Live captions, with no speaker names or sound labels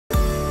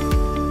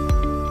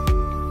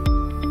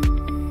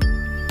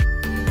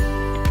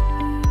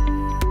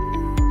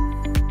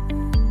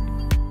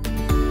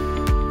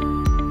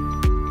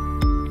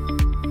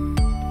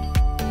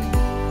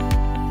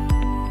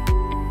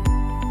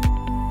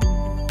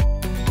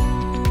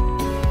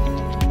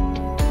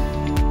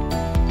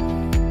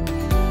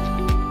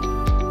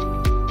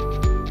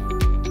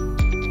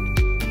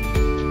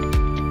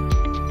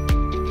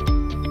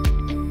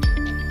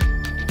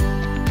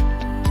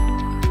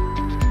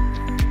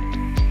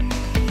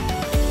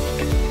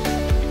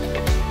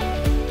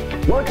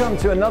Welcome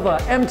to another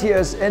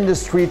MTS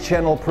Industry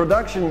Channel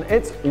production.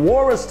 It's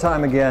Walrus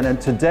time again, and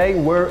today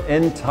we're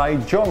in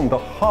Taichung, the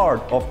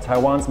heart of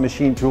Taiwan's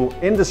machine tool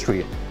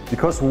industry.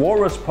 Because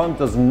Walrus Pump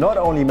does not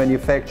only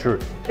manufacture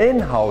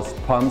in-house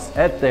pumps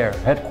at their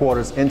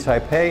headquarters in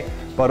Taipei,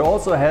 but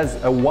also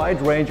has a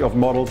wide range of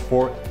models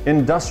for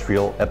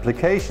industrial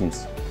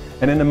applications.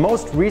 And in the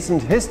most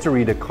recent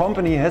history, the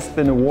company has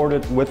been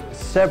awarded with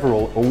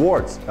several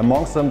awards,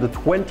 amongst them the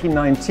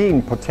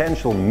 2019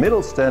 Potential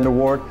Middle Stand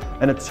Award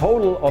and a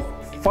total of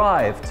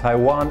 5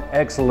 Taiwan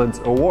Excellence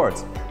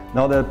Awards.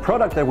 Now the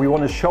product that we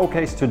want to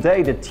showcase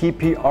today, the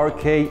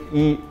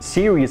TPRK-E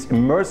Series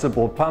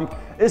Immersible Pump,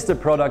 is the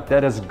product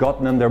that has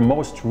gotten them their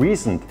most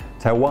recent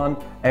Taiwan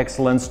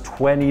Excellence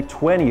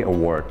 2020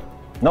 Award.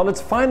 Now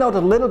let's find out a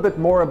little bit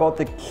more about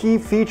the key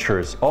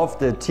features of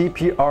the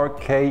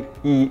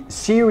TPRK-E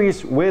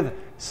series with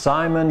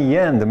Simon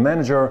Yan, the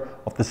manager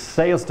of the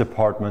sales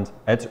department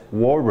at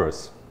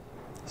Walrus.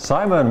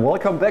 Simon,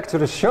 welcome back to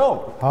the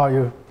show. How are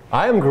you?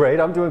 I am great,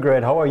 I'm doing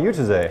great. How are you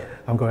today?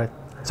 I'm great.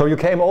 So you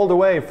came all the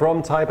way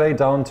from Taipei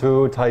down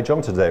to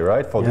Taichung today,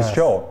 right? For this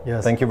show.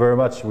 Yes. Thank you very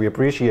much. We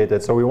appreciate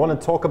it. So we want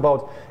to talk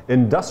about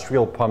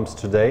industrial pumps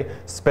today,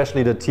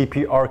 especially the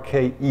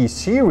TPRK-E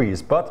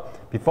series. But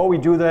before we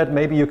do that,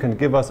 maybe you can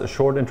give us a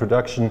short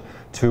introduction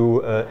to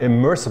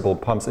immersible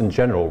pumps in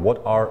general.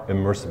 What are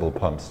immersible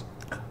pumps?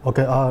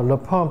 Okay, the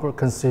pump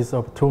consists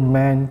of two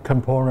main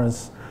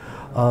components,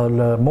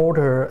 the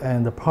motor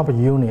and the pump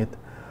unit.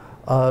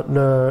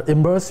 The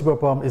immersible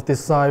pump is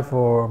designed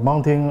for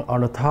mounting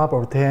on the top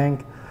of the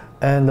tank,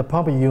 and the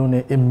pump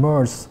unit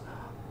immersed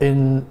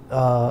in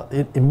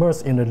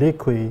the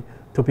liquid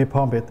to be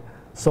pumped.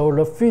 So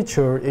the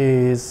feature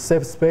is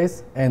safe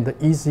space and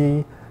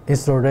easy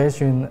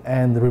installation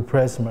and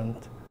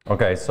replacement.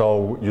 Okay,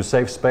 so you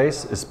save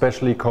space,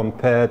 especially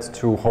compared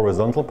to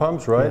horizontal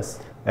pumps, right? Yes.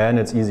 And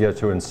it's easier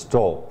to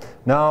install.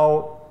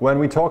 Now, when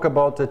we talk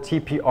about the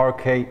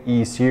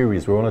TPRK-E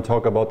series, we want to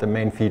talk about the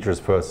main features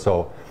first.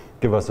 So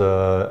give us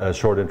a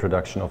short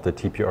introduction of the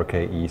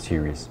TPRK-E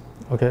series.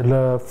 Okay,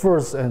 the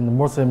first and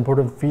most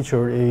important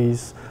feature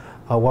is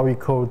what we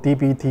call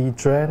DBT,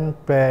 drain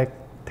bag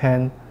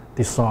tank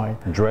design.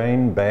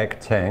 Drain bag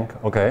tank,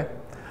 okay.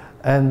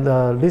 And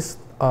this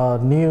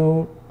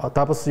new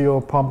double seal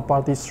pump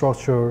body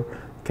structure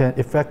can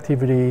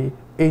effectively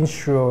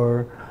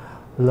ensure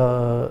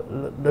the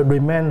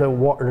remainder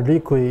water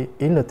liquid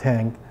in the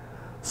tank.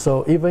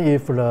 So even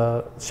if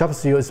the shaft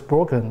seal is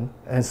broken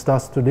and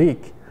starts to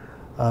leak,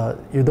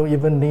 you don't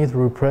even need to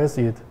replace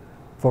it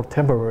for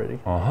temporarily.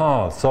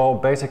 So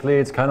basically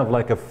it's kind of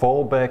like a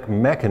fallback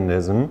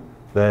mechanism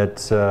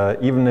that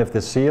even if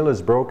the seal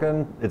is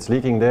broken, it's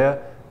leaking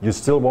there, you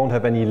still won't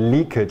have any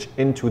leakage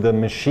into the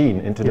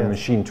machine, into the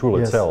machine tool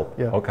itself.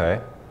 Yeah.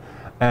 Okay.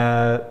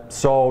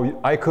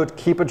 So I could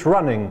keep it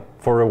running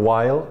for a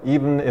while,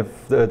 even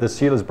if the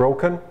seal is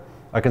broken.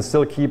 I can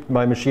still keep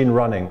my machine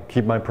running,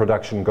 keep my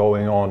production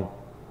going on.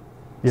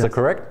 Is that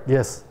correct?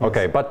 Yes.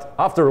 Okay, but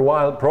after a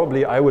while,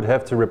 probably I would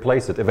have to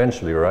replace it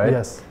eventually, right?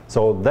 Yes.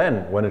 So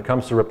then, when it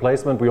comes to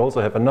replacement, we also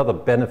have another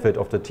benefit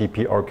of the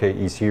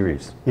TPRK-E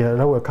series. Yeah,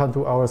 now we'll come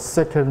to our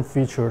second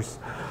features.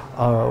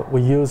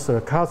 We use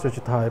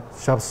cartridge type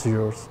shaft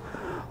seals.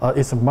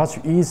 It's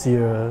much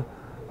easier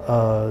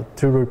to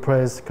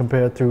replace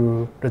compared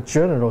to the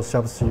general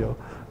shaft seal.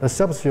 The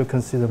shaft seal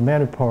consists of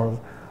many parts,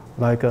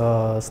 like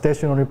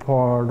stationary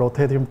part,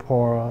 rotating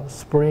part,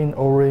 spring,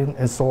 O-ring,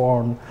 and so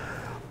on.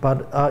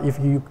 But if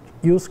you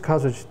use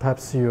cartridge type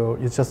seal,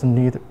 you just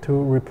need to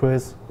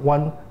replace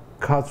one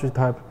cartridge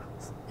type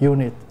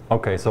unit.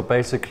 Okay, so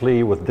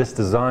basically with this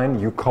design,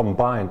 you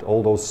combined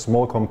all those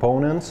small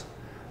components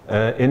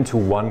into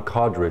one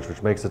cartridge,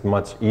 which makes it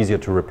much easier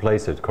to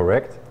replace it,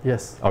 correct?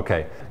 Yes.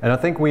 Okay, and I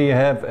think we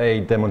have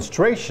a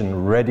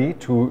demonstration ready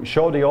to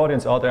show the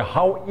audience out there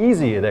how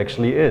easy it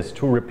actually is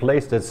to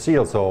replace that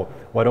seal. So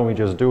why don't we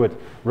just do it?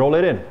 Roll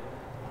it in.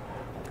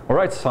 All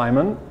right,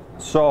 Simon.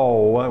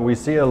 So we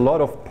see a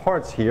lot of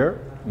parts here.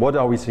 What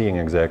are we seeing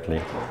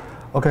exactly?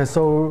 Okay,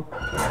 so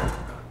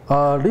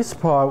this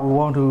part we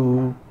want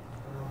to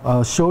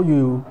show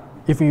you.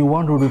 If you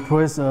want to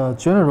replace a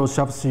general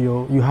shaft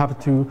seal, you have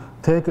to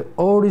take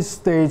all this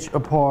stage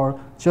apart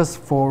just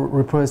for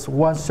replace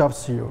one shaft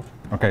seal.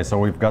 Okay, so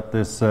we've got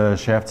this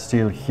shaft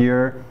seal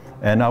here,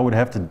 and I would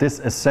have to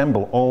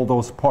disassemble all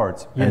those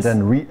parts and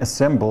then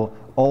reassemble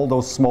all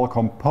those small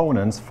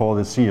components for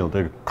the seal,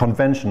 the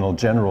conventional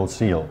general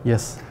seal.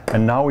 Yes.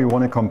 And now we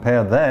want to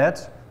compare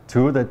that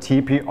to the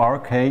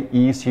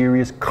TPRK-E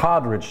series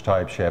cartridge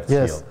type shaft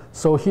seal. Yes.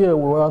 So here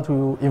we want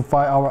to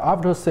invite our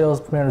after sales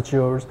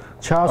manager,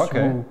 Charles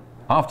Wu.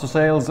 After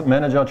sales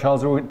manager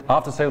Charles Wu,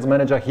 after sales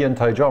manager here in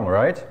Taichung,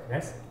 right?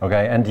 Yes.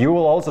 Okay, and you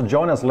will also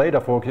join us later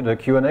for the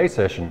Q&A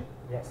session.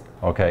 Yes.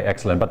 Okay,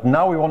 excellent. But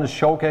now we want to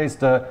showcase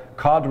the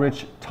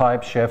cartridge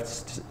type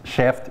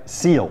shaft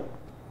seal.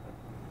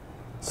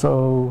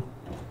 So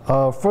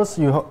first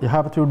you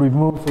have to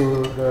remove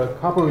the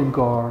covering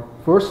guard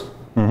first,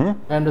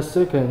 and the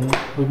second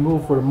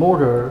remove the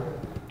motor.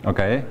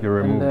 Okay, you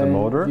remove the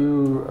motor.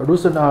 You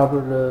loosen up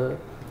the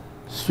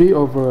 3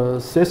 over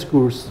set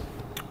screws.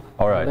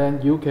 All right.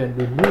 Then you can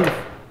remove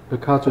the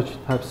cartridge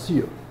type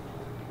seal.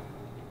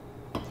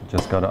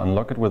 Just got to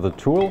unlock it with a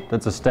tool.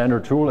 That's a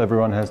standard tool.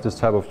 Everyone has this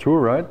type of tool,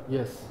 right?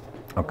 Yes.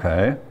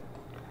 Okay.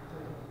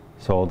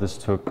 So this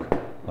took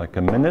like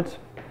a minute.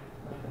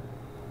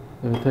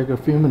 It will take a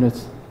few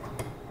minutes.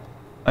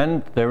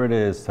 And there it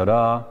is.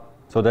 Ta-da!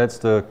 So that's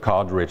the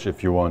cartridge,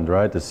 if you want,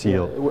 right? The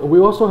seal. Yeah, we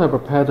also have a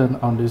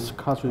patent on this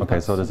cartridge. Okay,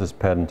 so this is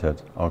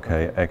patented.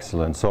 Okay,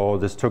 excellent. So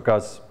this took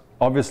us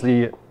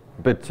obviously a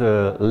bit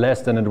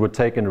less than it would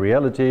take in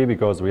reality,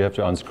 because we have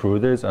to unscrew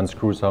this,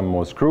 unscrew some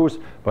more screws,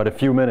 but a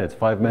few minutes,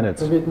 5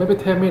 minutes. Maybe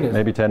 10 minutes.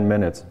 Maybe 10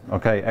 minutes.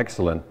 Okay,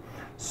 excellent.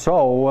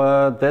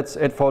 So that's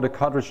it for the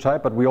cartridge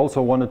type, but we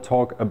also want to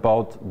talk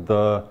about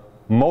the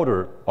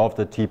motor of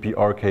the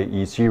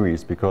TPRKE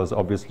series, because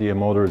obviously a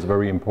motor is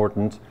very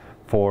important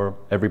for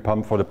every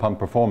pump, for the pump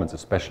performance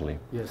especially.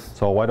 Yes.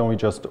 So why don't we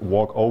just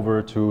walk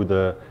over to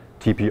the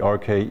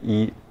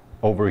TPRKE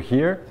over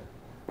here.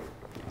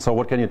 So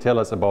what can you tell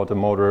us about the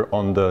motor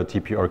on the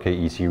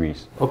TPRKE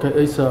series? Okay,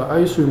 it's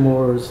an IC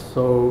motor.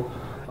 So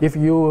if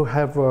you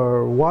have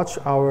watched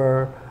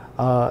our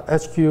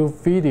HQ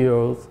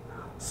videos,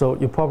 so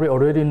you probably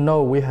already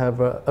know we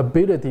have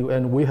ability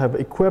and we have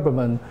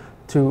equipment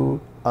to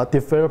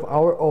develop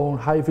our own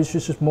high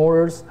efficiency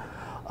motors.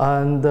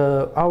 And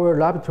our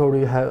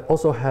laboratory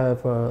also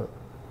have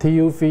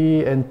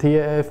TUV and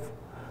TAF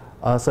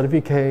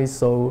certificates,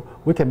 so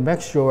we can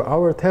make sure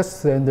our test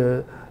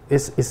standard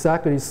is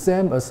exactly the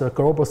same as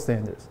global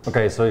standards.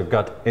 Okay, so you've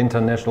got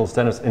international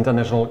standards,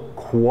 international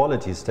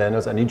quality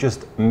standards, and you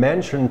just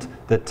mentioned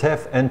the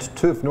TEF and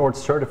TÜV Nord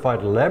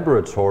certified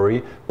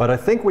laboratory, but I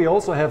think we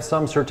also have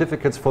some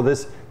certificates for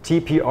this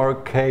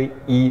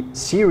TPRKE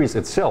series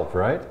itself,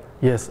 right?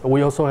 Yes,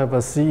 we also have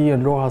a CE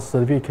and RoHS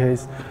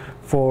certificates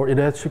for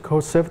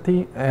electrical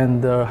safety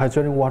and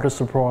hygienic water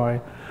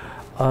supply.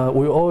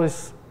 We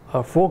always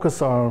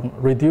focus on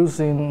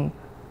reducing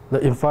the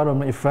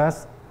environmental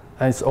effects,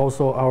 and it's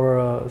also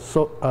our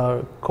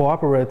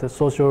cooperative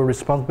social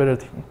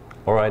responsibility.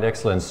 All right,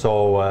 excellent.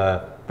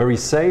 So very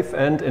safe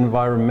and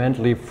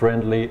environmentally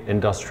friendly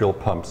industrial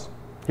pumps.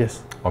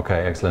 Yes.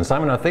 Okay, excellent.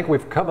 Simon, I think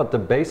we've covered the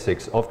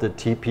basics of the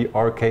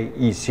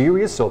TPRKE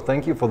series, so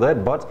thank you for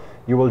that, but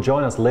you will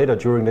join us later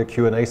during the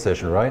Q&A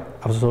session, right?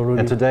 Absolutely.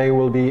 And today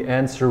we'll be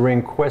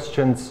answering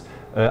questions,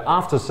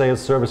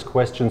 after-sales service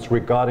questions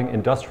regarding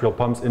industrial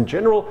pumps in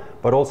general,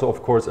 but also,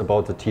 of course,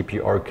 about the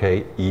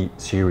TPRKE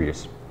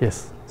series.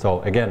 Yes.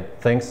 So again,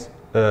 thanks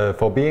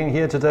for being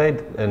here today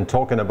and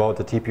talking about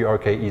the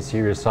TPRKE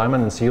series,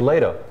 Simon, and see you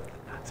later.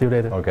 See you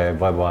later. Okay,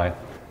 bye-bye.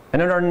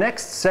 And in our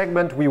next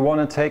segment, we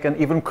want to take an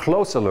even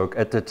closer look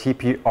at the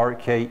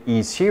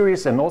TPRKE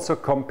series and also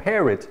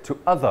compare it to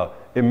other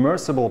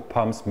immersible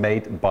pumps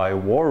made by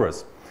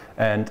Walrus.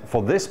 And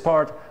for this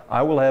part,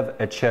 I will have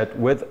a chat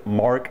with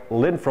Mark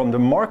Lin from the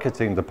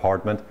marketing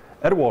department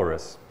at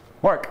Walrus.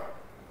 Mark,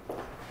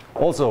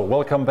 also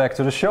welcome back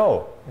to the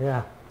show.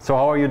 Yeah. So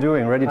how are you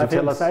doing? Ready to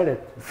tell us?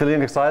 Excited.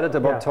 Feeling excited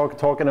about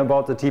talking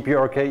about the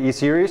TPRKE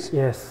series?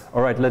 Yes.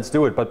 All right, let's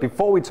do it. But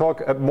before we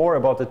talk more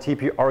about the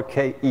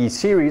TPRKE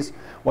series,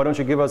 why don't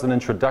you give us an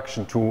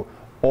introduction to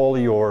all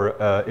your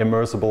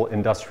immersible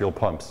industrial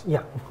pumps?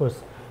 Yeah, of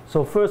course.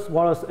 So first,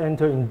 Walrus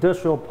entered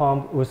industrial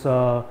pump with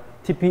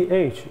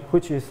TPH,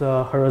 which is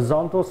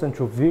horizontal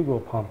centrifugal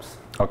pumps.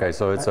 Okay,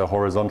 so it's a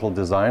horizontal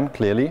design,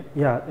 clearly.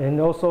 Yeah,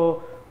 and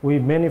also we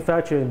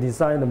manufacture and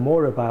design the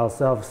motor by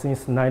ourselves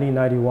since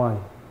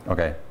 1991.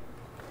 Okay.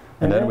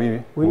 And then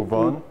we move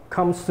on.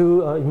 Comes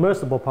to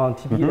immersible pump,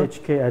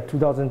 TPHK, at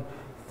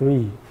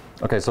 2003.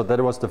 Okay, so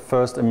that was the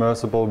first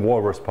immersible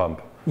Walrus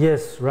pump.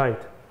 Yes, right.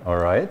 All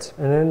right.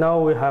 And then now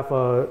we have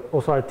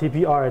also a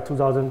TPR at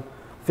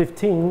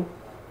 2015,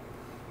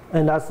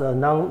 and that's a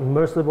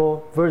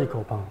non-immersible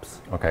vertical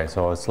pumps. Okay,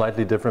 so it's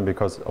slightly different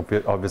because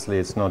obviously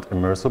it's not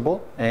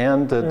immersible.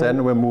 And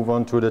then we move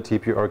on to the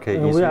TPRKE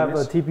series. We have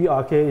a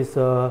TPRK, is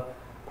a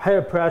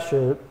higher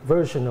pressure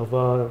version of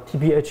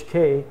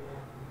TPHK,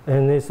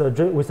 and it's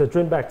with a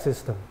drain back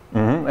system.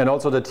 And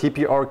also the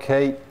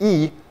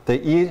TPRKE,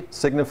 the E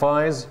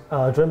signifies?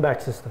 Drain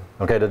back system.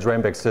 Okay, the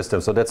drain back system.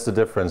 So that's the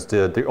difference.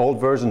 The old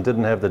version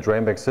didn't have the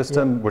drain back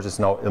system, which is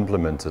now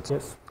implemented.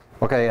 Yes.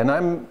 Okay, and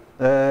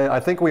I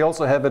think we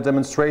also have a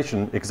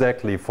demonstration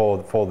exactly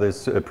for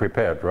this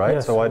prepared, right?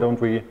 Yes. So why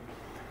don't we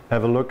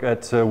have a look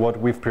at what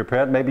we've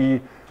prepared? Maybe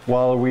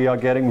while we are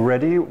getting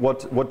ready,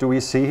 what do we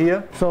see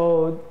here?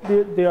 So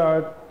there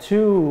are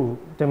two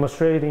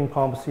demonstrating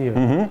pumps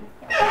here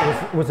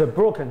with the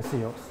broken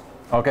seals.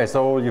 Okay,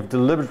 so you've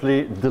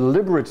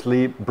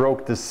deliberately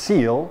broke the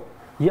seal,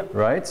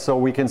 right? So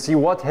we can see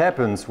what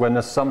happens when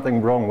there's something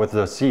wrong with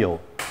the seal.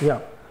 Yeah.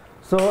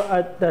 So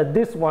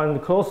this one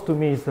close to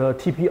me is the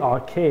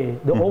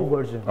TPRK, the old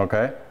version.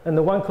 Okay. And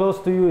the one close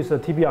to you is the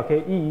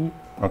TPRKE.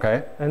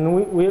 Okay.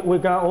 And we're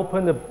gonna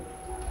open the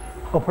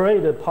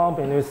operated pump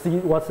and you see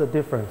what's the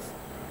difference.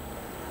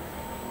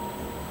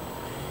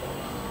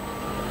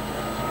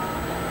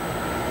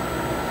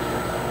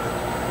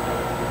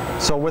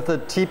 So with the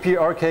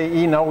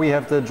TPRKE, now we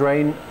have the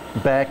drain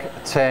back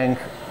tank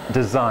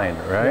design,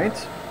 right?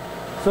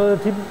 Yeah. So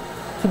the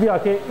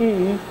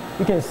TPRK-E,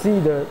 you can see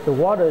the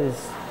water is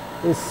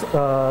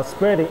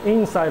spreading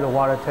inside the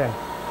water tank.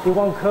 It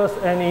won't cause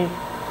any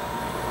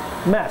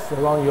mess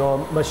around your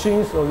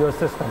machines or your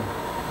system.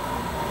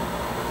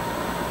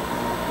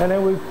 And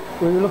then we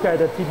look at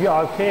the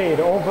TPRK,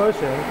 the old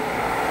version,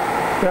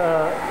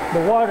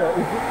 the water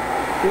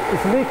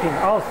is leaking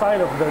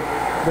outside of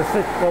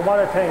the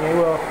water tank. It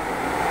will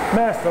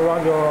mess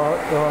around your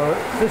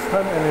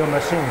system and your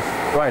machines.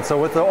 Right, so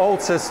with the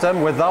old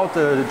system, without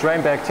the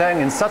drain back tank,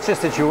 in such a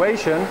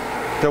situation,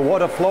 the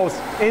water flows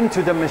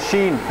into the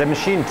machine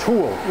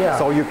tool. Yeah.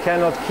 So you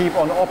cannot keep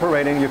on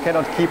operating, you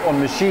cannot keep on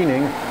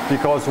machining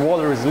because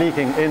water is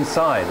leaking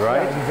inside,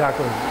 right? Yeah,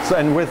 exactly. So,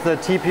 and with the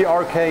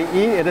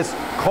TPRK-E, it is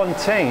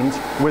contained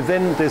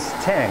within this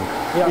tank.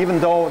 Yeah. Even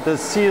though the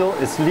seal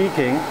is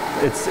leaking,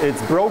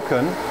 it's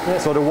broken,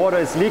 yes. So the water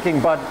is leaking,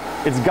 but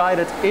it's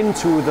guided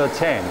into the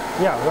tank.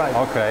 Yeah, right.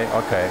 Okay,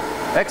 okay.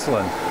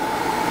 Excellent.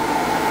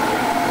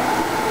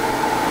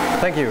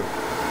 Thank you.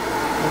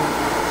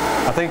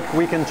 I think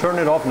we can turn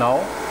it off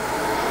now.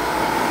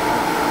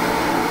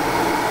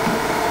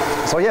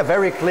 So yeah,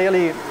 very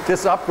clearly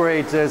this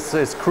upgrade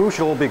is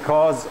crucial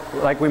because,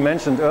 like we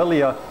mentioned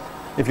earlier,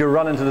 if you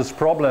run into this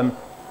problem,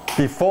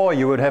 before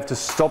you would have to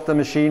stop the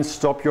machine,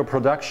 stop your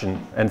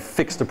production and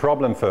fix the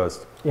problem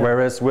first. Yeah.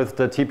 Whereas with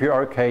the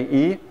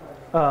TPRK-E,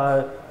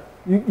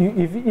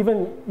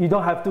 you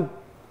don't have to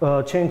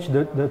change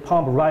the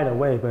pump right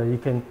away, but you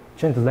can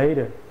change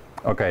later.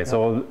 Okay,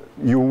 so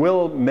you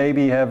will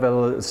maybe have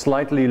a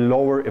slightly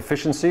lower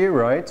efficiency,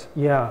 right?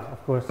 Yeah,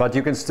 of course. But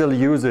you can still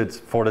use it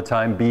for the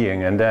time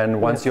being, and then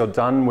once you're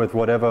done with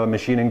whatever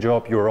machining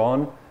job you're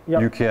on,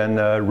 you can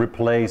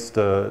replace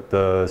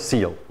the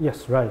seal.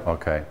 Yes, right.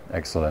 Okay,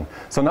 excellent.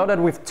 So now that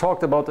we've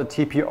talked about the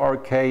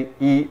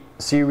TPRK-E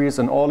series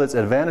and all its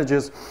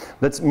advantages,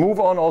 let's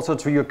move on also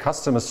to your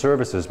customer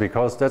services,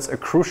 because that's a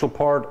crucial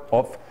part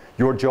of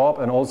your job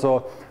and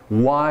also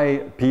why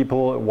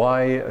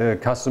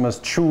customers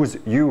choose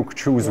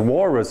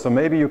Walrus. So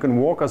maybe you can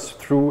walk us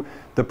through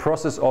the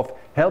process of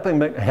helping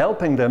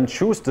them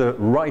choose the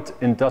right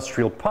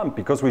industrial pump,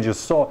 because we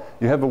just saw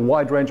you have a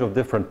wide range of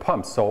different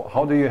pumps. So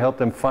how do you help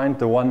them find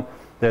the one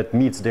that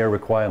meets their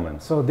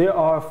requirements? So there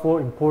are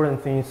 4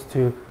 important things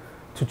to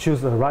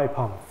choose the right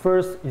pump.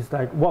 First is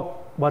like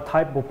what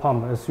type of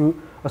pump.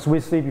 As we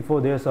see before,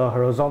 there's a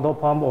horizontal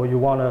pump or you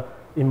want a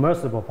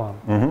immersible pump.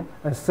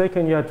 Mm-hmm. And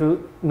second, you have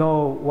to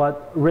know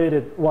what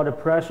rated water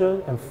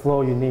pressure and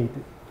flow you need.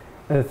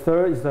 And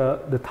third is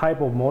the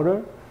type of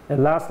motor.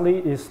 And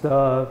lastly is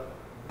the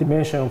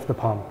dimension of the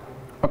pump.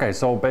 Okay,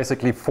 so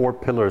basically 4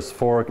 pillars,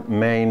 4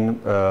 main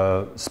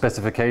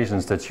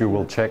specifications that you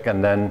will check,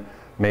 and then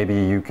maybe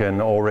you can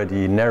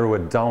already narrow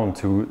it down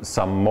to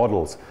some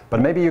models.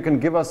 But maybe you can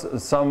give us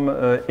some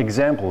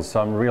examples,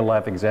 some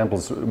real-life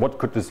examples. What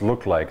could this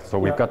look like? So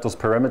we've got those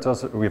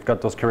parameters, we've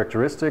got those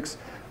characteristics,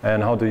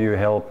 and how do you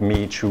help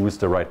me choose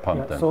the right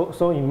pump then?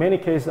 So in many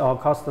cases, our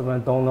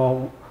customers don't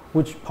know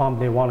which pump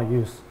they want to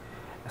use.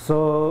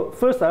 So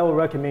first, I would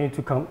recommend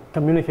you to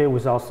communicate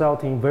with our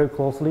sales team very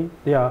closely.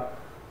 They are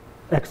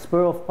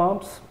experts of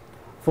pumps.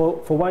 For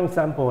one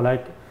example,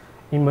 like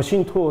in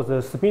machine tools,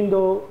 the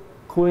spindle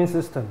cooling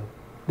system,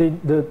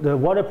 the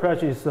water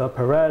pressure is a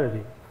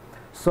priority.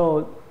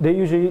 So they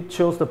usually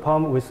choose the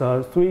pump with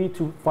 3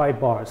 to 5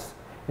 bars.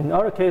 In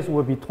other cases, it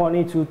would be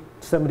 20 to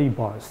 70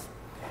 bars.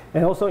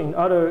 And also in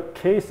other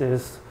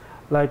cases,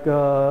 like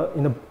at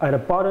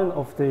the bottom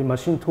of the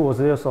machine tools,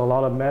 there's a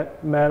lot of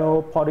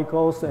metal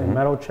particles and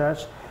metal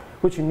trash,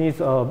 which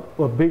needs a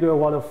bigger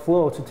water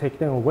flow to take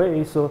them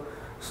away. So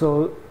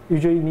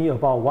usually you need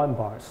about 1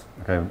 bars.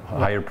 Okay,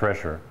 higher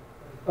pressure.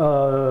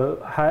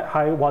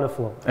 High water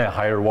flow.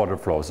 Higher water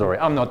flow, sorry.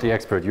 I'm not the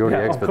expert, you're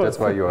the expert, that's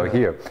why you are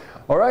here.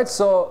 All right,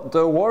 so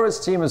the Walrus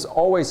team is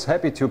always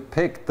happy to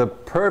pick the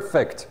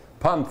perfect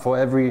pump for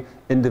every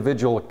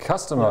individual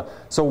customer.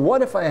 So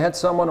what if I had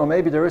someone, or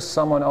maybe there is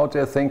someone out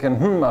there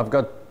thinking, I've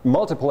got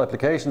multiple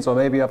applications, or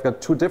maybe I've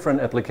got 2 different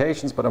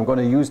applications, but I'm going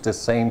to use the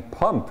same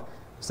pump.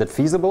 Is that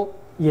feasible?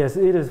 Yes,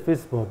 it is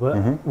feasible, but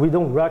we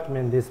don't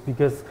recommend this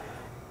because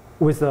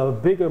with a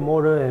bigger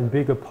motor and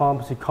bigger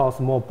pumps, it costs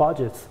more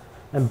budgets.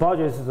 And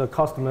budgets the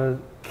customer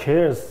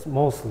cares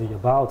mostly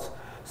about.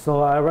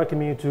 So I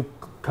recommend you to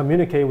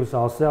communicate with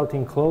our sales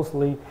team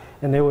closely,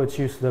 and they will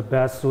choose the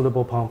best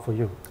suitable pump for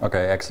you.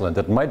 Okay, excellent.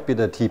 That might be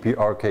the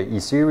TPRK-E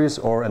series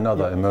or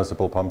another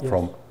immersible pump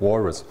from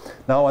Walrus.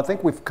 Now, I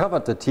think we've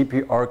covered the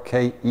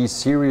TPRK-E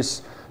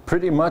series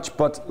pretty much,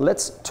 but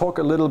let's talk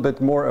a little bit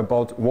more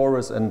about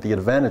Walrus and the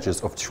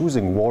advantages of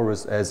choosing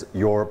Walrus as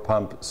your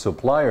pump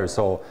supplier.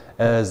 So,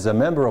 as a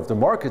member of the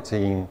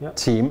marketing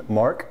team,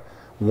 Mark,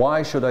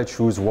 why should I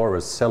choose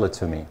Walrus? Sell it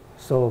to me.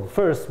 So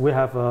first, we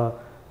have a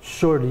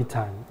short lead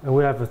time. And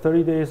we have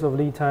 30 days of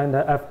lead time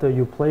that after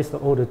you place the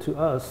order to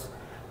us.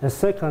 And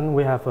second,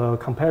 we have a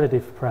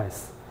competitive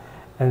price.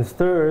 And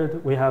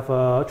third, we have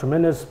a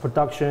tremendous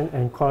production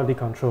and quality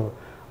control.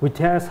 We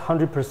test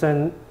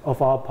 100%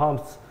 of our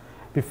pumps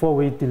before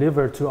we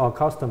deliver to our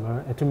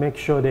customer and to make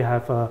sure they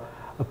have a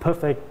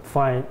perfect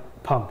fine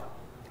pump.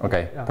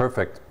 Okay,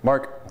 perfect.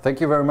 Mark, thank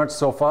you very much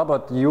so far,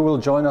 but you will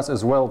join us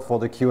as well for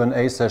the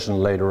Q&A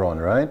session later on,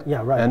 right?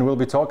 Yeah, right. And we'll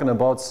be talking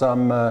about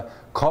some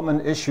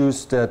common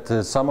issues that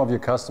some of your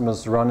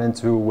customers run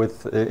into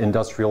with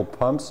industrial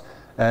pumps.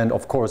 And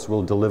of course,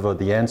 we'll deliver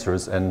the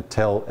answers and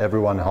tell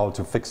everyone how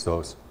to fix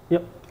those.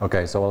 Yep.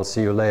 Okay, so I'll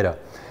see you later.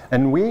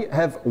 And we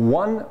have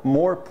one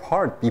more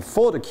part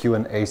before the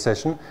Q&A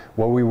session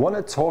where we want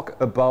to talk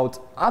about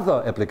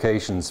other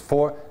applications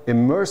for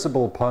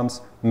immersible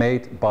pumps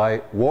made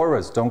by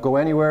Walrus. Don't go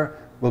anywhere,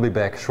 we'll be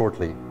back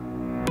shortly.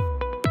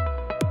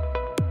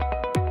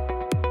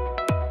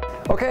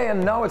 Okay,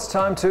 and now it's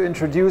time to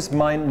introduce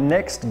my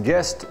next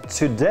guest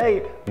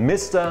today,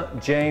 Mr.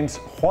 James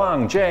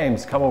Huang.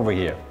 James, come over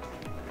here.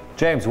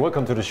 James,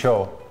 welcome to the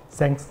show.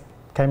 Thanks,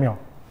 Camille.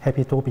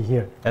 Happy to be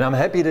here. And I'm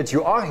happy that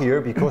you are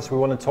here because we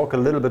want to talk a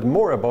little bit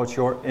more about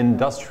your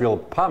industrial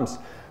pumps.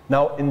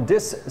 Now, in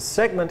this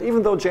segment,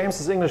 even though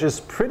James's English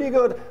is pretty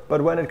good,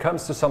 but when it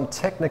comes to some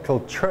technical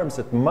terms,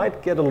 it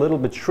might get a little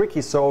bit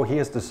tricky. So he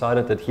has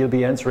decided that he'll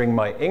be answering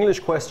my English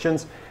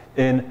questions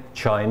in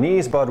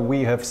Chinese, but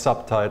we have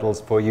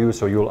subtitles for you,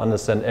 so you'll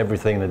understand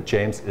everything that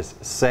James is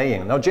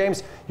saying. Now,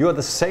 James, you are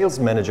the sales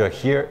manager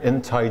here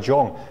in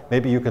Taichung.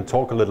 Maybe you can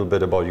talk a little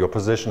bit about your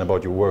position,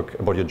 about your work,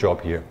 about your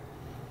job here.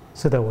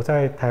 是的，我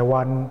在台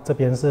湾这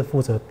边是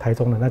负责台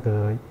中的那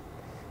个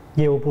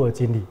业务部的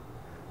经理。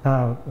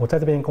那我在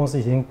这边公司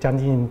已经将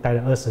近待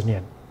了20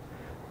年。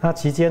那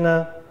期间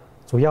呢，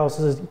主要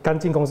是刚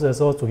进公司的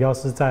时候，主要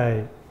是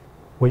在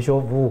维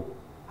修服务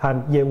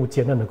和业务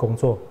兼任的工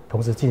作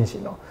同时进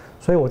行哦。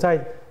所以我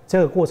在这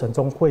个过程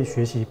中会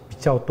学习比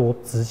较多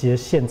直接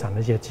现场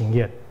的一些经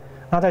验。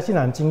那在现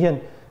场经验，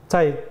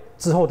在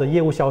之后的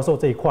业务销售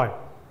这一块，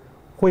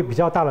会比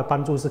较大的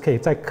帮助是可以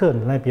在客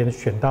人那边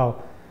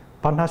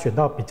帮他选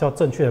到比较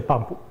正确的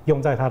泵浦，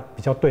用在他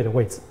比较对的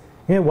位置。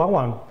因为往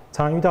往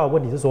常常遇到的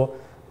问题是说，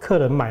客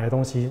人买的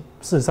东西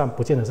事实上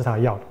不见得是他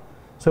要的，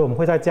所以我们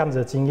会在这样子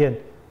的经验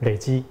累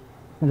积，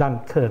让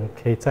客人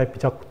可以在比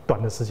较短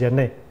的时间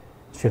内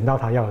选到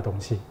他要的东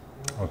西。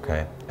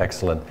 Okay,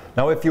 excellent.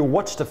 Now, if you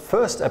watched the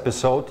first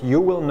episode, you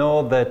will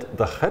know that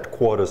the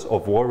headquarters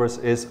of Walrus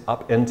is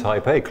up in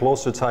Taipei,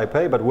 close to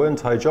Taipei, but we're in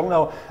Taichung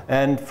now.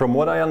 And from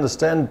what I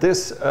understand,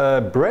 this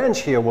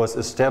branch here was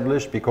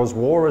established because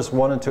Walrus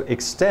wanted to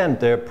extend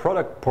their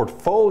product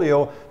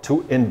portfolio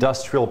to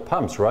industrial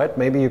pumps, right?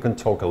 Maybe you can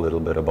talk a little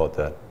bit about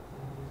that.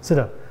 是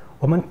的，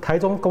我们台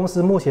中公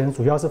司目前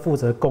主要是负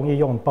责工业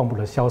用泵浦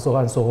的销售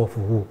和售后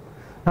服务。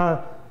那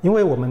因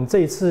为我们这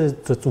一次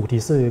的主题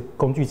是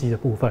工具机的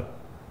部分。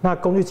 那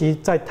工具机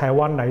在台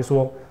湾来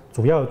说，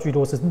主要的聚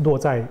落是落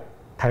在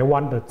台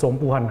湾的中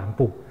部和南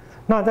部。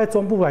那在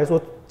中部来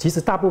说，其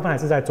实大部分还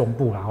是在中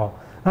部啦哦。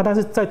那但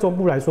是在中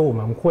部来说，我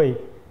们会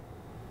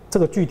这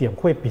个据点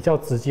会比较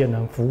直接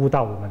能服务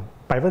到我们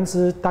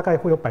大概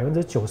会有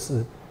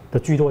90%的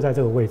聚落在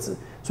这个位置，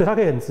所以它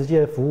可以很直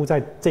接服务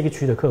在这一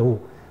区的客户。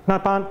那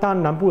当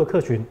然南部的客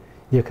群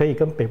也可以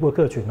跟北部的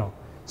客群哦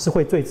是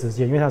会最直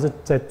接，因为它是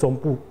在中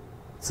部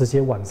直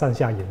接往上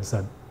下延伸。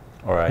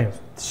All right.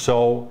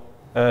 So.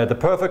 The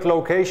perfect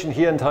location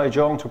here in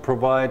Taichung to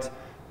provide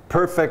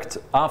perfect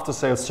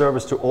after-sales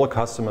service to all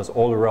customers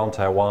all around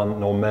Taiwan,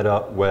 no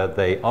matter where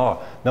they are.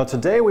 Now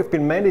today we've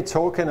been mainly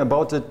talking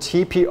about the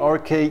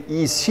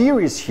TPRK-E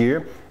series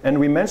here, and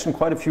we mentioned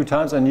quite a few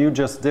times, and you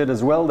just did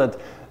as well, that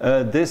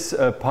this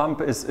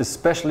pump is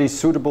especially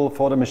suitable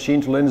for the machine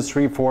tool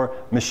industry, for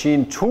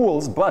machine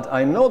tools, but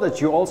I know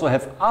that you also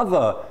have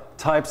other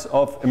types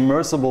of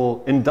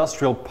immersible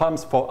industrial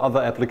pumps for other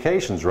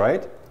applications,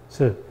 right?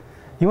 是。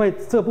 因为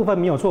这部分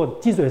没有错，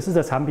净水式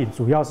的产品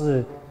主要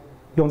是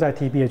用在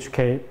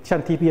TPHK，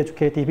 像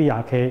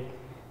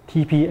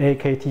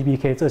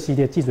TPHK、TPRK、TPAK、TPK 这系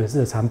列净水式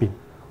的产品，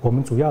我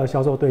们主要的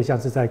销售对象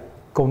是在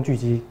工具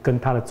机跟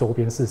它的周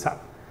边市场。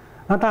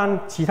那当然，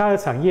其他的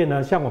产业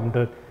呢，像我们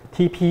的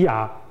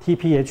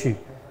TPR、TPH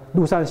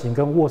陆上型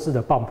跟卧式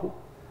的泵浦，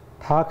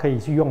它可以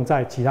去用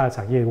在其他的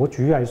产业。我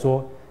举例来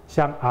说，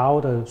像 RO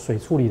的水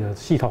处理的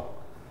系统，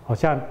好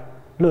像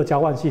热交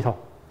换系统，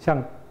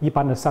像一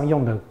般的商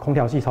用的空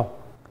调系统。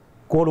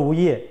 锅炉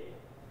液、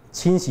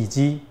清洗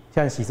机，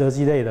像洗车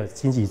机类的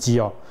清洗机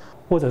哦，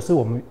或者是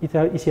我们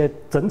一些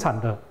整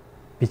场的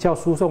比较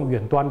输送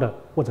远端的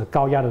或者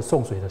高压的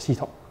送水的系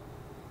统。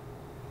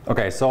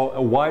 Okay, so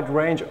a wide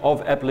range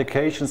of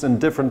applications in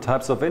different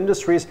types of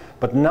industries,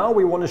 but now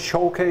we want to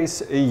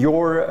showcase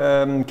your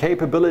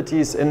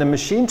capabilities in the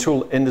machine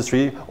tool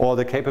industry or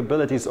the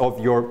capabilities of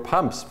your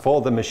pumps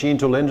for the machine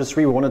tool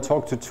industry. We want to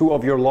talk to two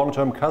of your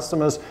long-term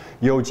customers,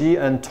 Yoji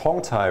and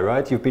Tongtai,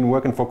 right? You've been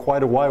working for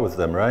quite a while with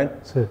them, right?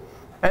 是。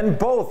 And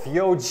both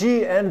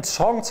Yoji and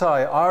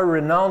Tongtai are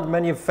renowned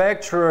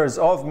manufacturers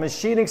of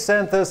machining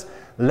centers,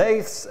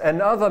 lathes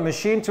and other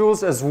machine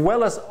tools, as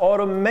well as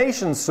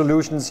automation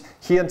solutions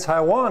here in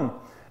Taiwan.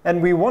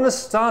 And we want to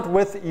start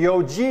with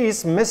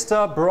Yoji's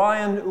Mr.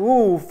 Brian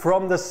Wu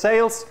from the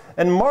sales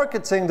and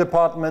marketing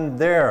department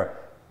there.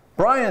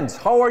 Brian,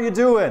 how are you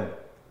doing?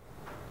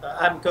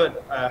 I'm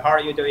good. How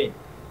are you doing?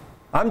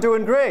 I'm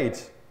doing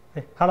great.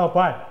 Hey, hello,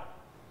 Brian.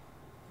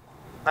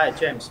 Hi,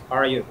 James. How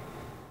are you?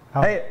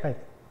 Hey,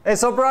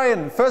 so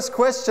Brian, first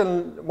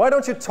question, why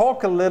don't you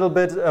talk a little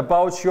bit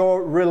about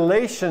your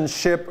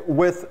relationship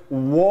with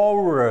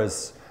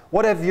Walrus?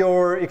 What have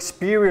your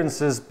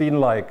experiences been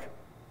like?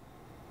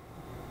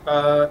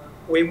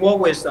 We work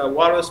with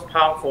Walrus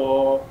Pump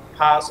for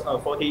past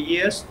 40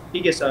 years.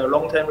 It is a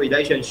long-term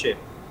relationship,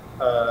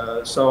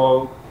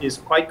 so it's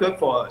quite good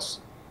for us.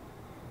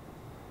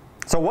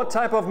 So what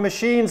type of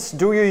machines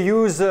do you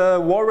use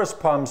Walrus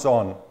pumps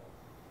on?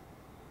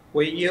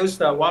 We use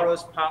the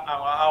Walrus Pump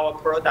on our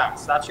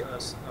products, such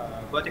as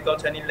vertical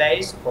turning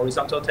lathe,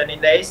 horizontal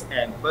turning lathe,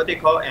 and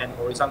vertical and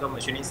horizontal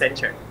machining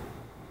center.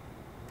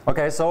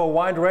 Okay, so a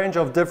wide range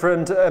of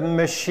different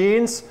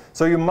machines.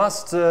 So you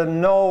must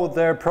know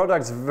their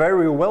products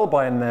very well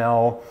by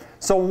now.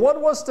 So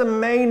what was the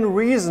main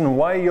reason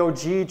why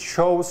YOG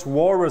chose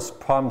Walrus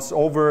pumps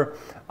over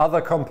other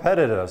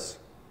competitors?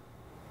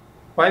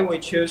 Why we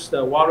choose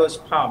the Walrus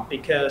Pump?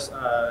 Because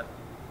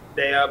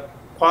their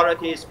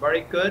quality is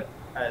very good,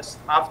 as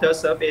after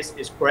service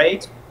is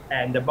great,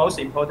 and the most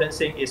important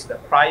thing is the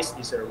price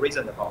is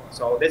reasonable.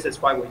 So this is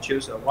why we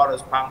choose a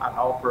Walrus Pump on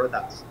our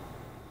products.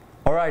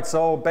 All right,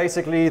 so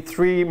basically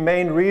three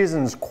main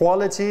reasons: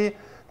 quality,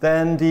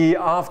 then the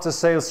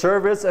after-sales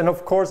service, and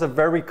of course a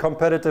very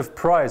competitive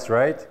price,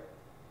 right?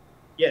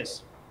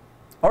 Yes.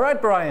 All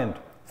right, Brian,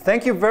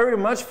 thank you very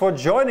much for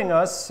joining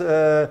us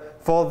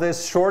for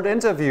this short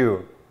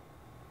interview.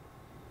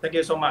 Thank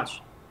you so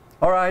much.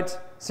 All right,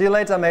 see you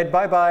later, mate.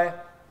 Bye-bye.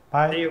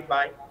 Bye. See you.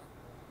 Bye.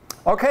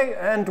 Okay,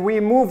 and we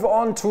move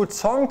on to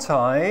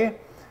Tongtai.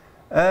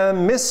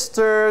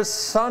 Mr.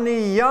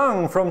 Sunny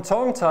Young from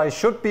Tongtai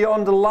should be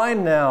on the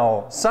line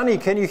now. Sunny,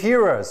 can you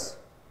hear us?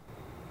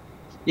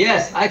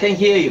 Yes, I can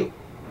hear you.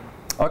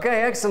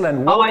 Okay,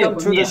 excellent. How are you,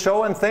 Welcome to the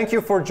show and thank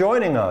you for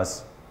joining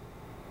us.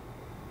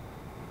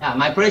 Yeah,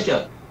 my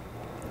pleasure.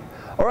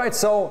 All right,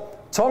 so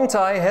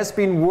Tongtai has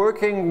been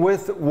working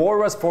with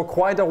Walrus for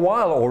quite a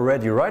while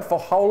already, right? For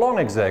how long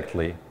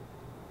exactly?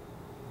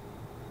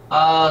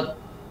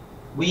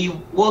 We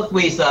work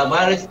with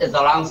Walrus is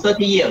around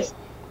 30 years.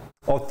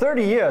 Oh,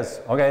 30 years.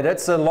 Okay,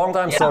 that's a long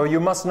time. Yeah. So you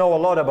must know a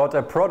lot about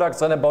their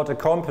products and about the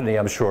company,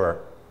 I'm sure.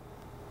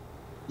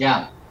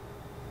 Yeah.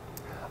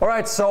 All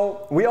right,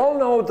 so we all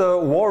know the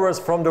Walrus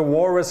from the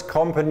Walrus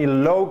company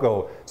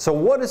logo. So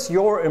what is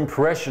your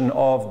impression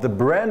of the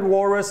brand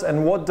Walrus,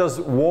 and what does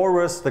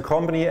Walrus, the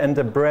company and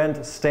the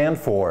brand, stand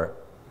for?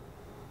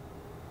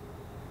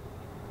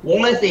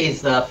 Walrus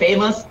is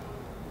famous.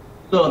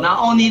 So not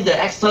only the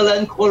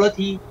excellent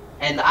quality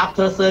and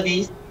after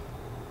service,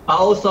 but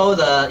also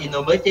the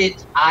innovative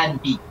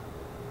R&D.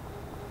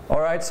 All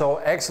right, so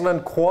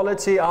excellent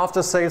quality,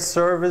 after-sales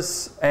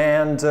service,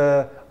 and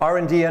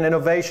R&D and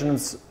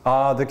innovations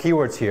are the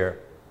keywords here.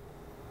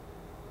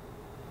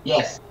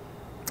 Yes.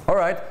 All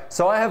right,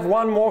 so I have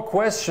one more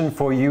question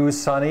for you,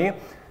 Sunny.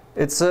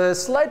 It's a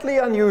slightly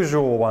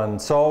unusual one.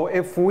 So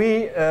if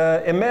we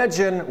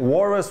imagine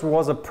Walrus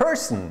was a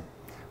person,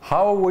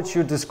 how would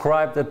you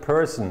describe that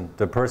person,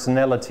 the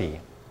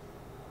personality?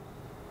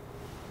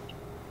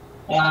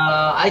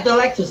 I'd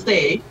like to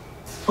say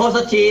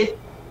positive,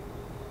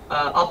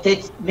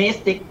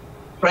 optimistic,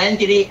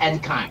 friendly,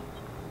 and kind.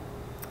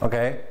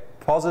 Okay,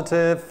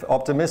 positive,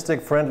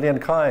 optimistic, friendly,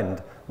 and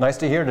kind. Nice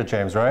to hear that,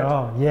 James, right?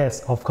 Oh,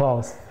 yes, of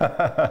course.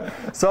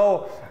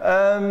 So,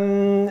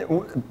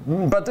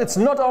 but it's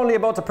not only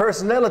about the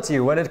personality.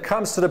 When it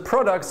comes to the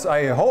products,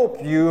 I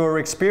hope your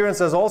experience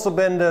has also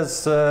been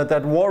this,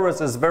 that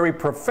Walrus is very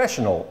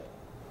professional.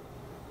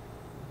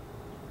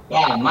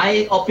 Yeah,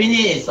 my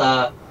opinion is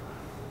a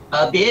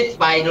bit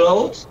by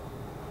road,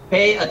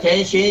 pay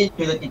attention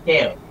to the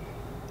detail.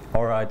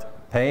 All right,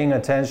 paying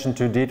attention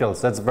to details.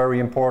 That's very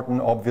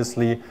important,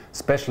 obviously,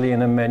 especially in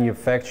the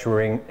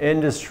manufacturing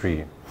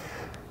industry.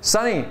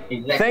 Sunny,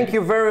 Exactly. Thank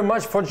you very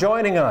much for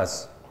joining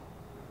us.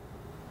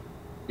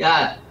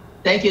 Yeah,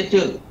 thank you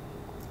too.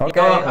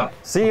 Okay, You're welcome.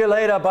 see you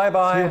later.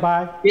 Bye-bye. See you,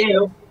 bye. See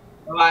you.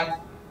 Bye-bye.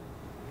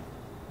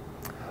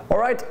 All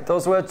right,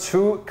 those were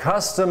two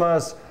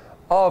customers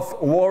of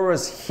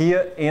Walrus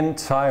here in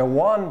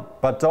Taiwan,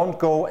 but don't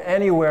go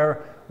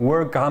anywhere.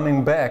 We're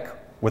coming back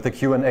with a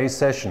Q&A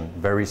session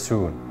very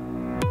soon.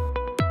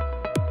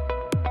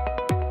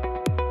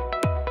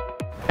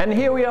 And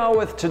here we are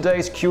with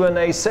today's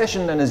Q&A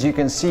session, and as you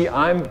can see,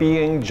 I'm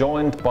being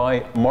joined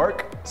by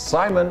Mark,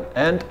 Simon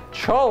and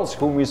Charles,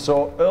 whom we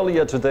saw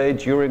earlier today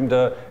during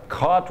the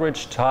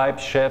Cartridge type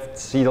shaft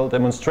seal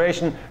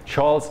demonstration.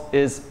 Charles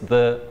is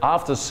the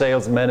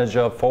after-sales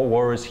manager for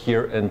Walrus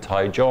here in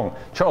Taichung.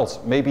 Charles,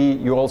 maybe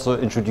you also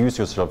introduce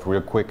yourself real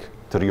quick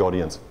to the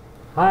audience.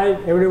 Hi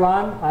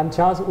everyone, I'm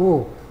Charles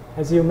Wu.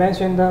 As you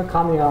mentioned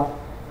coming up,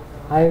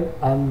 I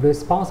am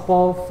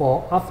responsible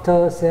for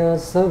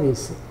after-sales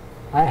service.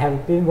 I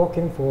have been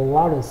working for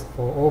Walrus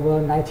for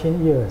over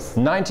 19 years.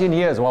 19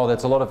 years, wow,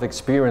 that's a lot of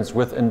experience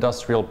with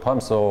industrial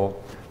pumps. So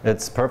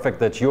it's perfect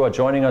that you are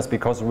joining us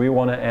because we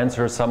want to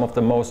answer some of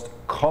the most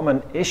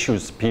common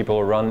issues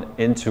people run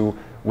into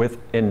with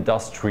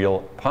industrial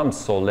pumps.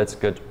 So let's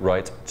get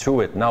right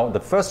to it. Now, the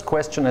first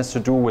question has to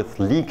do with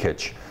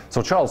leakage.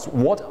 So Charles,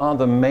 what are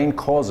the main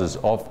causes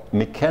of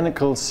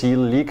mechanical seal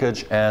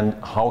leakage and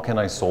how can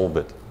I solve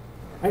it?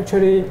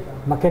 Actually,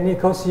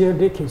 mechanical seal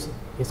leakage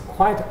is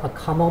quite a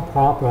common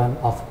problem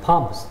of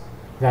pumps.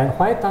 Then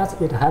why does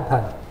it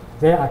happen?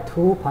 There are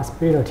two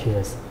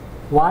possibilities.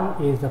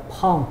 One is the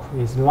pump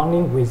is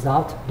running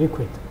without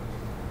liquid.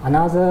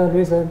 Another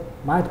reason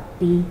might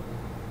be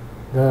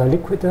the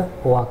liquid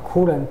or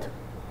coolant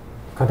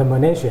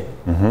contamination.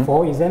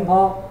 For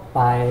example,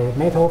 by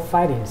metal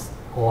filings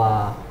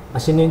or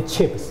machining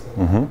chips.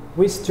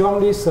 We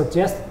strongly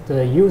suggest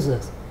the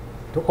users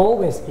to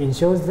always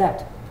ensure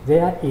that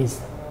there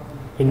is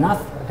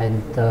enough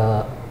and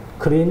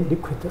clean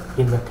liquid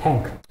in the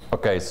tank.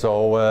 Okay,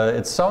 so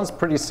it sounds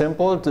pretty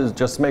simple to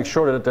just make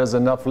sure that there's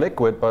enough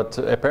liquid, but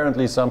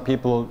apparently some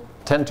people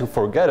tend to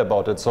forget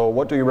about it. So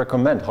what do you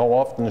recommend? How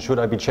often should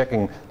I be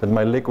checking that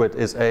my liquid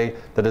is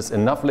that is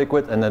enough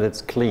liquid and that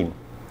it's clean?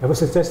 I would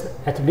suggest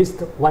at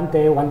least 1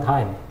 day, 1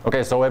 time.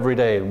 Okay, so every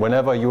day,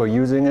 whenever you are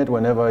using it,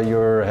 whenever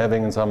you're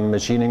having some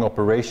machining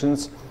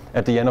operations,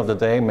 at the end of the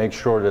day, make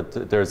sure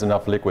that there's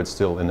enough liquid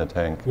still in the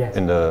tank, yes,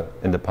 in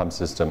the pump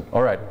system.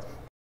 All right.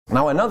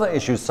 Now another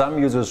issue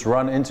some users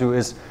run into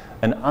is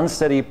an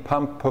unsteady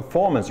pump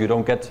performance. You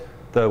don't get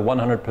the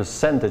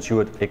 100% that you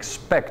would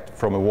expect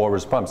from a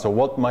Walrus pump. So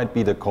what might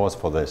be the cause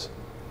for this?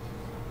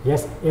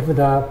 Yes, if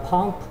the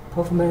pump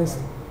performance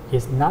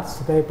is not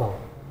stable,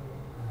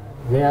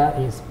 there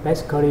is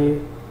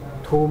basically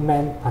two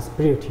main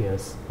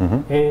possibilities.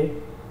 A,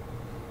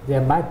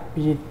 there might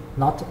be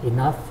not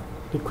enough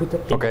liquid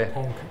in the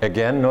tank.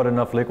 Again, not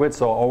enough liquid,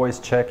 so always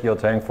check your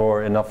tank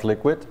for enough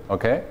liquid,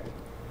 okay?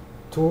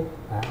 Two,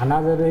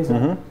 another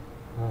reason,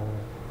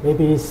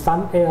 maybe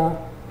some air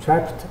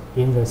trapped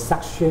in the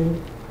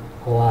suction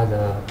or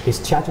the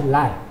discharge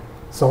line.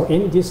 So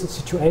in this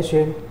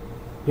situation,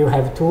 you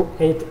have to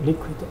add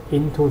liquid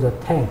into the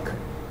tank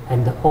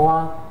and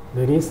or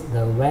release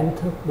the vent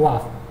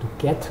valve to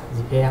get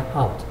the air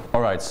out.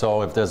 All right,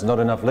 so if there's not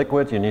enough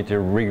liquid, you need to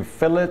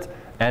refill it.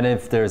 And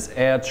if there's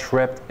air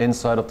trapped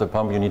inside of the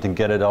pump, you need to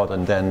get it out,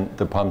 and then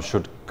the pump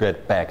should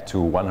get back to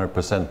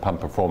 100%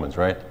 pump performance,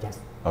 right? Yes.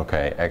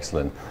 Okay,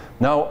 excellent.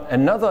 Now,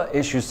 another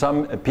issue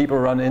some people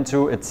run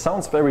into, it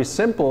sounds very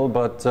simple,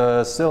 but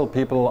still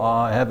people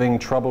are having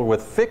trouble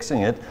with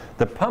fixing it.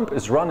 The pump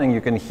is running, you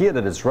can hear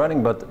that it's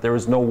running, but there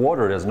is no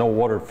water, there's no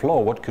water flow.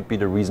 What could be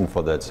the reason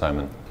for that,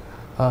 Simon?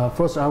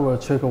 First, I will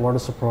check a water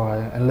supply,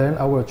 and then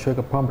I will check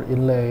a pump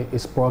inlay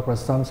is blocked by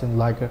something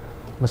like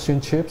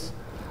machine chips.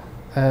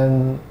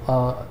 And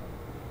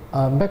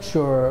make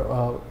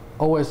sure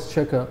always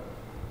check the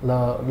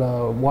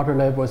water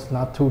level is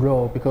not too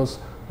low, because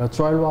the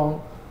dry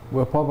run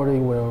will probably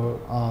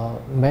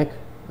make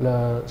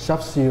the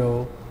shaft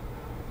seal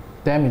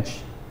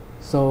damage.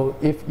 So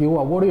if you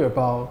are worried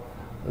about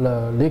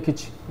the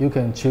leakage, you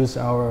can choose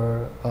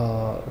our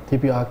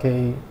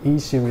TPRK E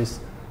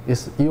series.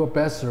 It's your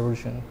best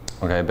solution.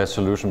 Okay, best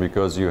solution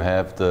because you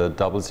have the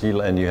double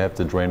seal and you have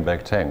the drain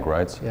back tank,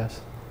 right?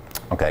 Yes.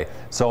 Okay,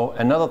 so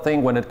another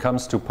thing when it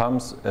comes to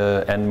pumps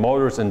and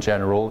motors in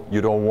general,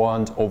 you don't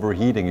want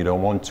overheating, you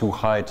don't want too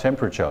high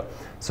temperature.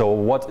 So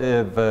what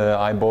if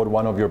I bought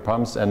one of your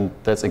pumps and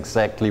that's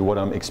exactly what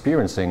I'm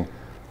experiencing,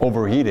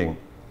 overheating?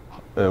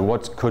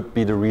 What could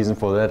be the reason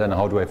for that and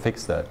how do I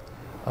fix that?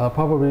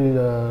 Probably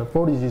the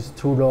voltage is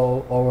too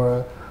low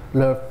or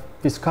the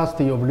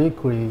viscosity of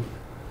liquid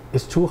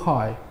is too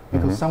high,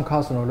 because some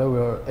customers they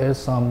will add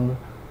some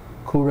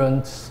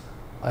coolants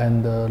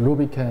and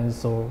lubricants,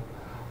 so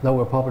that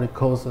will probably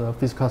cause the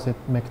viscosity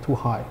make too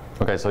high.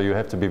 Okay, so you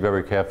have to be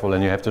very careful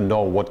and you have to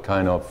know what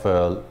kind of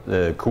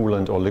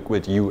coolant or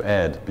liquid you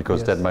add,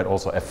 because that might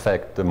also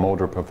affect the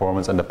motor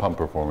performance and the pump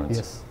performance.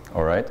 Yes.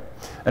 All right.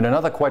 And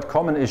another quite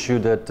common issue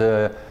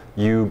that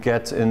you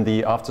get in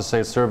the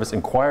after-sales service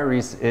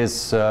inquiries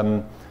is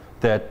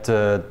that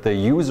the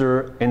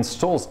user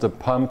installs the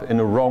pump in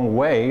the wrong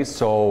way,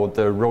 so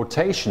the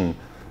rotation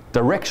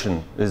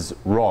direction is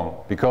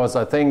wrong, because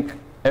I think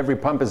every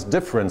pump is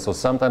different, so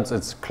sometimes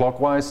it's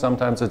clockwise,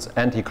 sometimes it's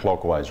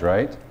anti-clockwise,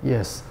 right?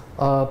 Yes,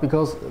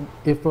 because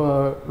if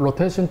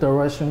rotation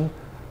direction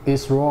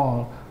is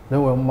wrong, that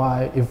will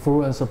might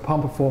influence the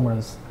pump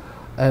performance.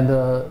 And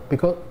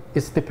because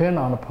it's depends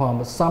on the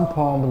pump. Some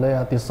pumps they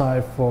are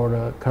designed for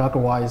the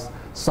clockwise,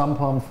 some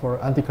pumps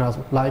for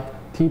anti-clockwise, like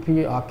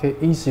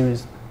TPRK E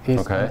series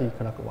is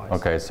anti-clockwise.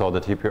 Okay, so the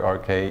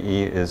TPRK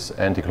E is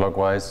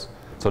anti-clockwise,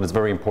 so that's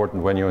very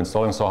important when you're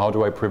installing. So how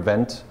do I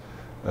prevent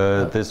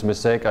this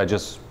mistake? I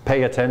just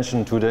pay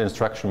attention to the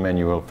instruction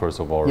manual first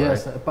of all,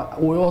 yes, right?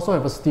 But we also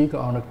have a sticker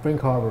on the frame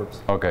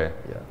covers. Okay,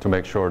 to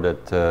make sure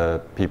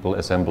that people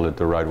assemble it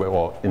the right way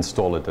or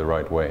install it the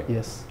right way.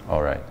 Yes.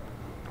 All right.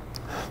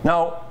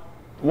 Now,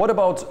 what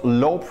about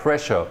low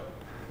pressure?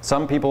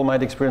 Some people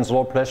might experience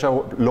low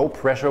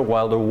pressure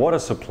while the water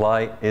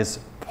supply is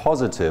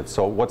positive.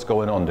 So what's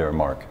going on there,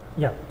 Mark?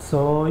 Yeah,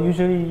 so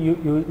usually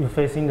you're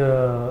facing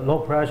the low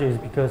pressure is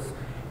because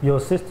your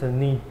system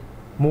need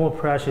more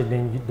pressure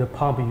than the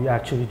pump you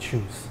actually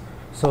choose.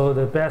 So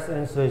the best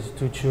answer is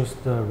to choose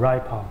the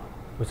right pump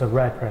with the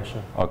right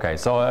pressure. Okay,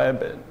 so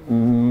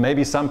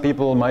maybe some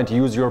people might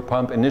use your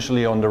pump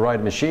initially on the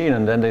right machine,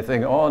 and then they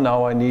think, oh,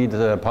 now I need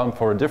a pump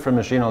for a different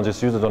machine, I'll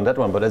just use it on that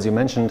one. But as you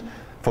mentioned,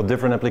 for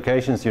different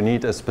applications you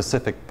need a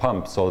specific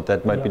pump, so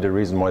that might be the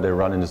reason why they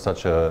run into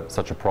such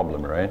a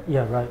problem, right?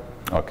 Yeah, right.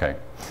 Okay.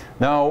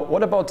 Now,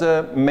 what about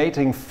the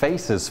mating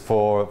phases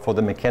for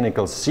the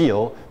mechanical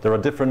seal? There are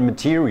different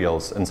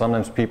materials, and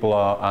sometimes people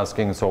are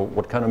asking, so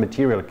what kind of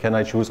material can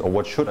I choose, or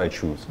what should I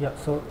choose? Yeah,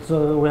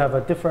 so we have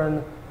a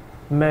different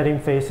mating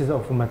phases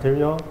of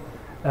material.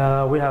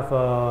 We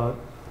have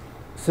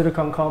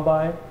silicon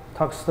carbide,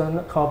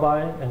 tungsten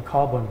carbide, and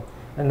carbon.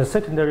 And the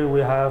secondary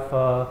we have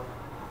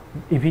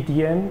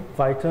EPDM,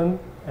 Vitam,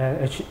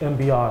 and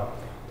HMBR.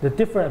 The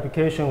different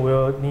application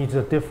will need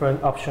a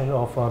different option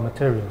of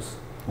materials.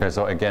 Okay,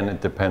 so again,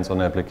 it depends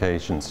on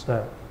applications.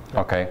 Yeah.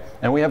 Okay,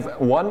 and we have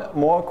one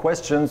more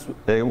question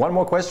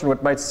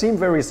which might seem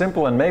very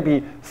simple and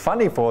maybe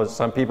funny for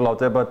some people out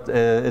there, but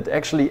it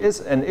actually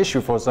is an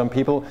issue for some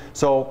people.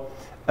 So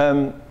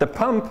the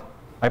pump,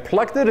 I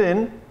plugged it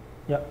in,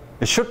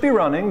 it should be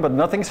running, but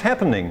nothing's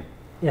happening.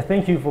 Yeah,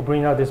 thank you for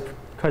bringing out this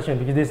question,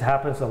 because this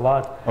happens a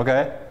lot.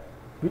 Okay.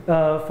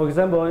 For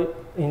example,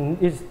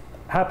 it's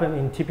happened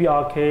in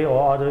TPRK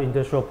or other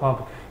industrial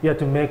pump. You have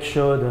to make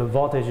sure the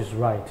voltage is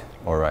right.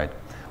 All right.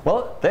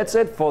 Well, that's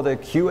it for the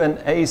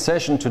Q&A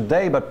session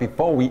today. But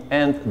before we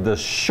end the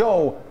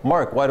show,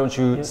 Mark, why don't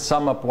you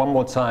sum up one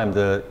more time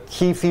the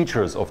key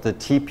features of the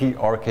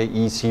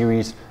TPRKE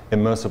series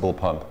immersible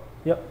pump?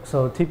 Yep.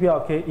 So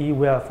TPRKE,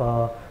 we have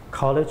a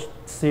Cartridge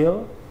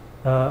seal,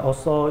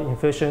 also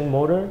efficient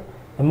motor,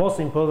 and most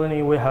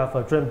importantly, we have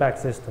a drain back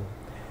system.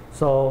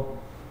 So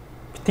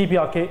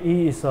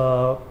TPRKE is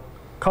a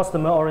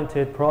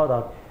customer-oriented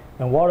product,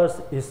 and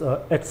Walrus is an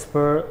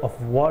expert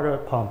of water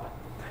pump.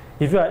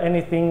 If you have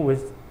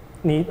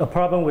need a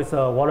problem with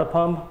a water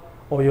pump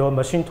or your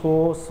machine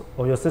tools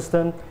or your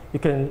system, you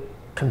can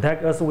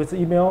contact us with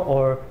email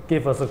or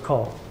give us a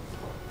call.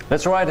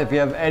 That's right. If you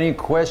have any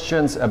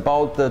questions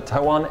about the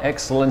Taiwan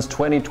Excellence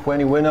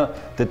 2020 winner,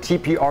 the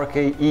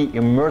TPRKE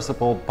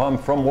immersible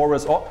pump from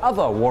Walrus or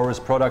other Walrus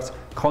products,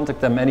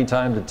 contact them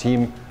anytime. The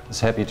team is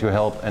happy to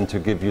help and to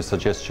give you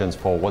suggestions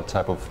for what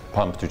type of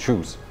pump to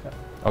choose.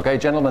 Okay,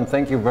 gentlemen,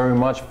 thank you very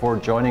much for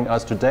joining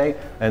us today,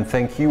 and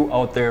thank you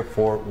out there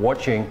for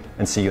watching,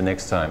 and see you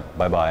next time.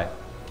 Bye-bye.